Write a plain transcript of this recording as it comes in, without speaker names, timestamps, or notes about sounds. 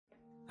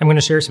I'm going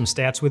to share some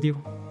stats with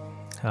you.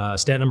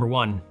 Stat number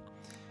 1,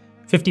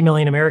 50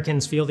 million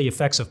Americans feel the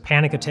effects of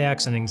panic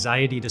attacks and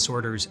anxiety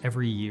disorders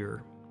every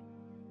year.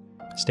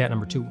 Stat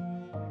number 2,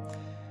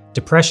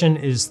 depression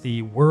is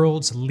the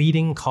world's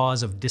leading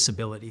cause of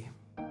disability.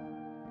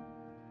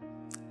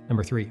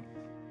 Number 3,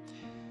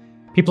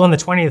 people in the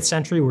 20th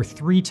century were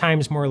 3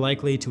 times more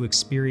likely to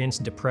experience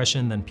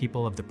depression than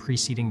people of the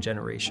preceding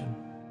generation.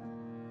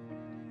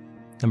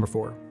 Number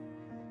 4,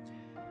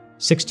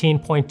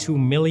 16.2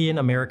 million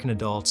American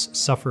adults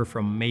suffer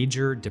from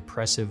major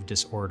depressive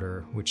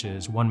disorder, which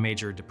is 1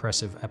 major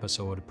depressive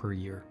episode per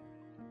year.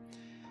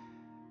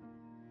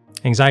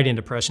 Anxiety and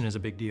depression is a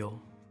big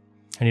deal.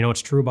 And you know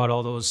what's true about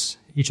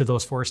each of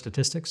those 4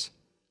 statistics?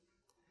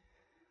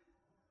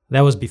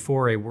 That was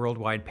before a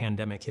worldwide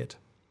pandemic hit.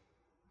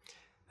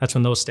 That's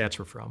when those stats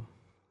were from.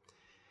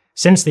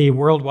 Since the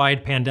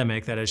worldwide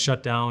pandemic that has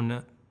shut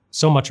down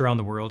so much around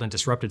the world and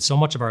disrupted so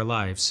much of our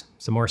lives,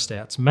 some more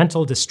stats,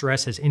 mental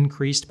distress has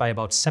increased by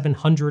about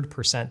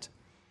 700%.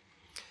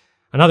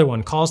 Another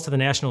one, calls to the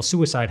National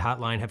Suicide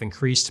Hotline have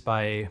increased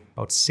by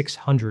about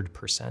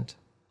 600%.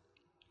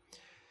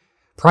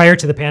 Prior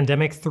to the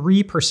pandemic,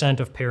 3%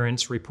 of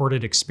parents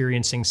reported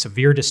experiencing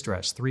severe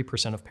distress,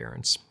 3% of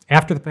parents.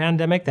 After the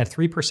pandemic, that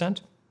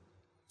 3%,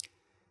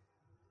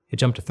 it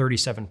jumped to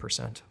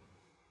 37%. A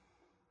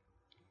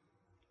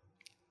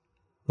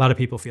lot of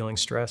people feeling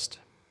stressed,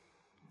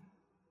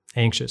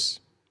 anxious,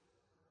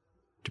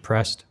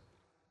 depressed.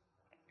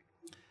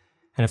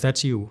 And if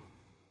that's you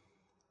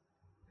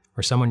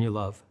or someone you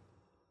love,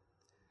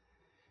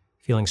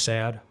 feeling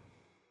sad,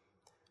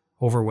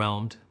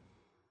 overwhelmed,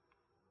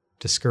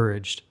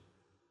 discouraged,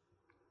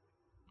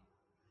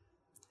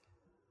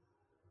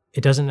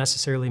 it doesn't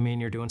necessarily mean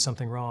you're doing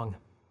something wrong.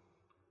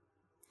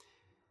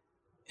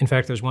 In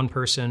fact, there's one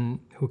person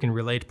who can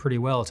relate pretty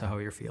well to how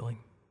you're feeling.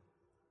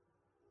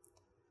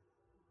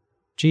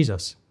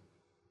 Jesus.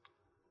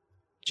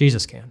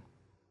 Jesus can.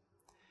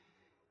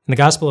 In the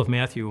Gospel of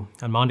Matthew,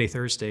 on Maundy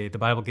Thursday, the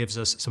Bible gives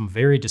us some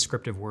very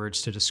descriptive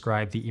words to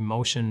describe the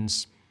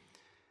emotions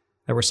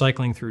that were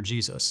cycling through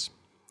Jesus.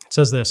 It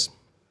says this.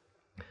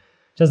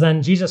 It says,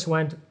 "Then Jesus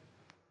went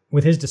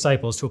with his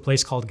disciples to a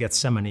place called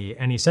Gethsemane,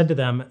 and he said to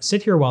them,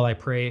 'Sit here while I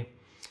pray,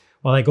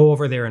 while I go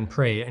over there and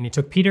pray.' And he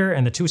took Peter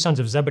and the 2 sons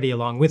of Zebedee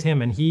along with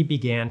him, and he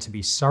began to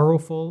be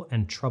sorrowful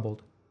and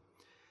troubled.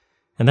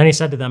 And then he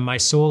said to them, 'My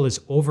soul is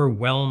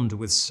overwhelmed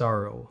with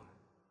sorrow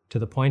to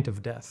the point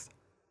of death.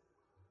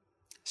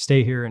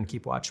 Stay here and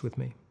keep watch with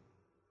me.'"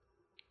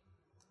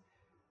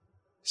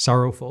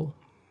 Sorrowful,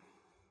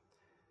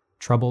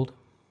 troubled,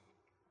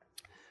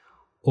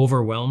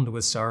 overwhelmed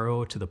with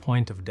sorrow to the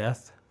point of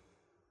death.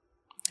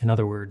 In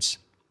other words,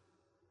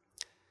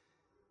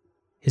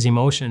 his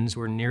emotions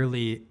were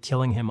nearly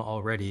killing him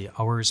already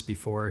hours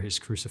before his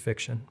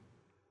crucifixion.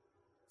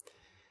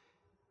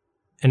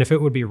 And if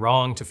it would be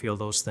wrong to feel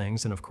those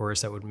things, then of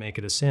course that would make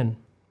it a sin.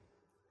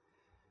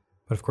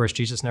 But of course,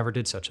 Jesus never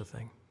did such a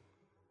thing.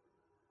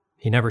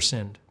 He never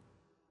sinned.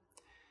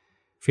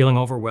 Feeling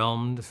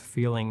overwhelmed,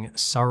 feeling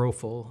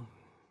sorrowful,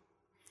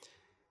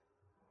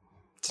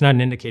 it's not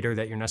an indicator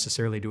that you're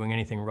necessarily doing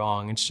anything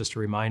wrong. It's just a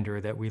reminder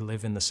that we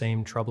live in the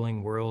same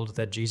troubling world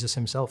that Jesus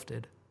himself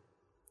did.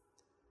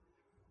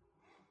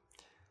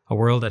 A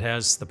world that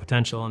has the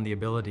potential and the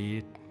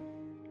ability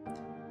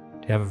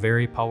to have a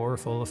very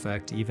powerful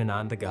effect even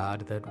on the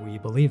God that we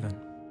believe in.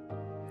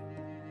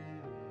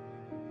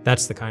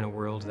 That's the kind of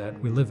world that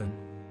we live in.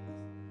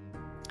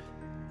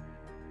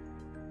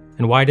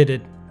 And why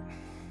did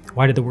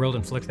the world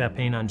inflict that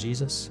pain on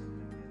Jesus?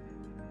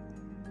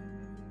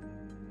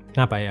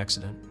 Not by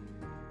accident,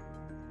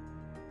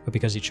 but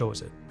because he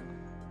chose it.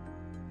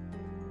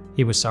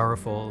 He was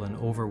sorrowful and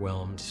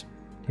overwhelmed,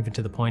 even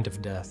to the point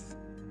of death,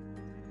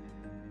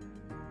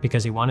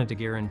 because he wanted to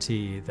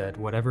guarantee that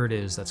whatever it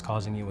is that's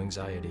causing you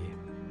anxiety,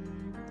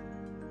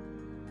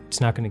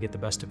 it's not going to get the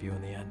best of you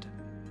in the end.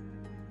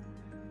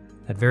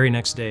 That very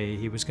next day,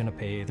 he was going to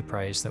pay the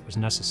price that was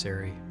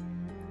necessary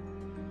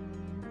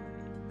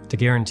to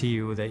guarantee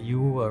you that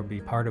you will be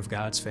part of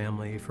God's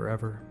family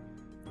forever,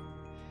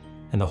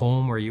 and the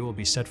home where you will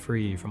be set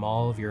free from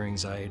all of your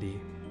anxiety,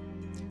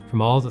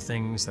 from all the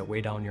things that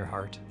weigh down your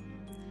heart,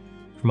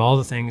 from all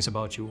the things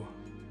about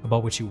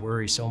which you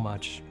worry so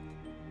much.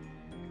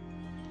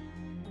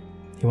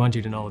 He wants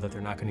you to know that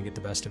they're not going to get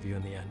the best of you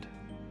in the end.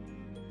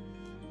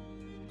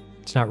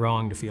 It's not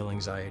wrong to feel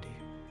anxiety.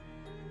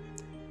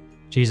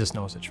 Jesus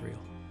knows it's real.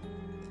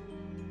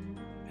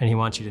 And he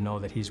wants you to know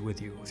that he's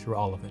with you through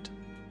all of it,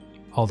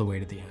 all the way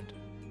to the end.